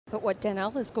But what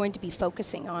Danell is going to be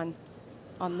focusing on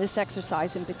this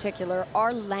exercise in particular,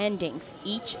 are landings,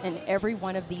 each and every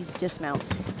one of these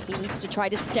dismounts. He needs to try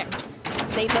to stick,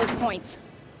 save those points.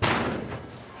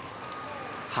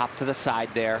 Hop to the side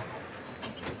there.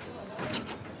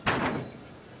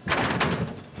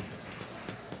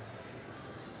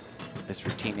 This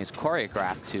routine is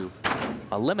choreographed to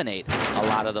eliminate a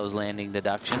lot of those landing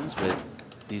deductions with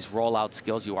these rollout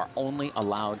skills. You are only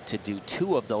allowed to do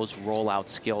 2 of those rollout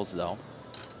skills, though.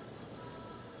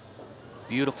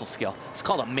 Beautiful skill. It's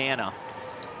called a mana.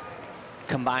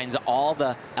 Combines all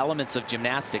the elements of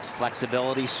gymnastics: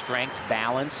 flexibility, strength,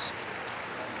 balance.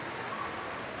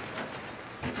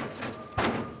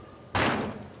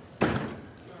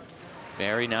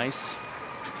 Very nice.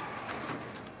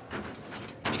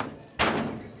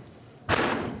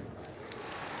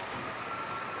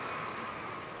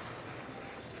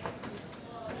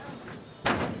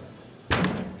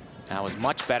 That was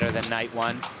much better than night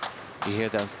 1. You hear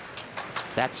those?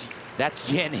 That's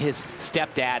Yin, his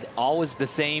stepdad. Always the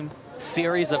same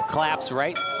series of claps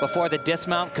right before the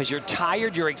dismount, because you're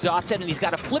tired, you're exhausted, and he's got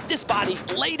to flip this body,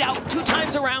 laid out 2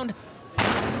 times around.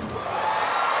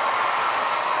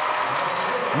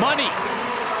 Money.